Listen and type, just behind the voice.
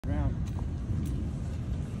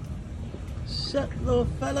shut, little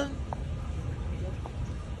fella.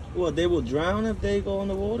 What, they will drown if they go in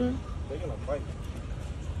the water? They're gonna fight.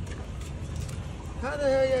 How the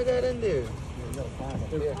hell y'all got in there?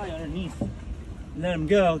 They're probably underneath. Let them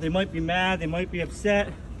go. They might be mad. They might be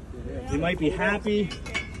upset. They might be happy.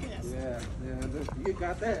 Yeah, you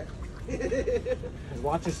got that.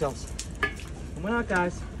 Watch yourselves. Come on out,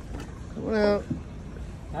 guys. Come on out.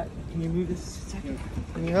 Can you move this a second?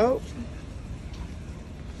 Can you help?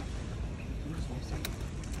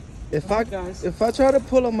 If I try to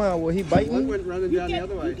pull him out, will he bite me? One went running down the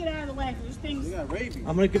other way. You get out of the way, because this thing's... You got rabies.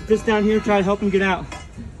 I'm gonna get this down here and try to help him get out.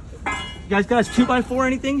 You guys, 2x4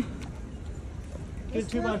 anything? Get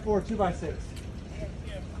 2x4, 2x6.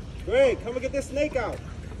 Greg, come and get this snake out.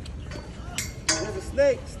 There's a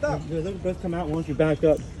snake. Stop. Let them both come out once you back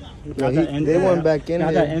up. Well, they went back in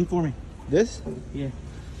Got there. that end for me. This? Yeah.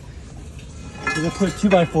 We're gonna put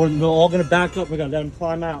 2x4 and we're all gonna back up. We're gonna let them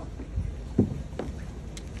climb out.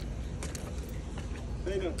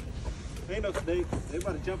 Ain't no snake. They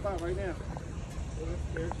about to jump out right now.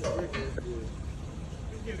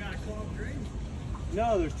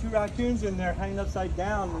 No, there's 2 raccoons in there hanging upside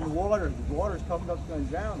down in the water. The water's coming up, going to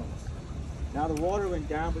drown them. Now the water went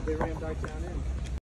down, but they ran back down in.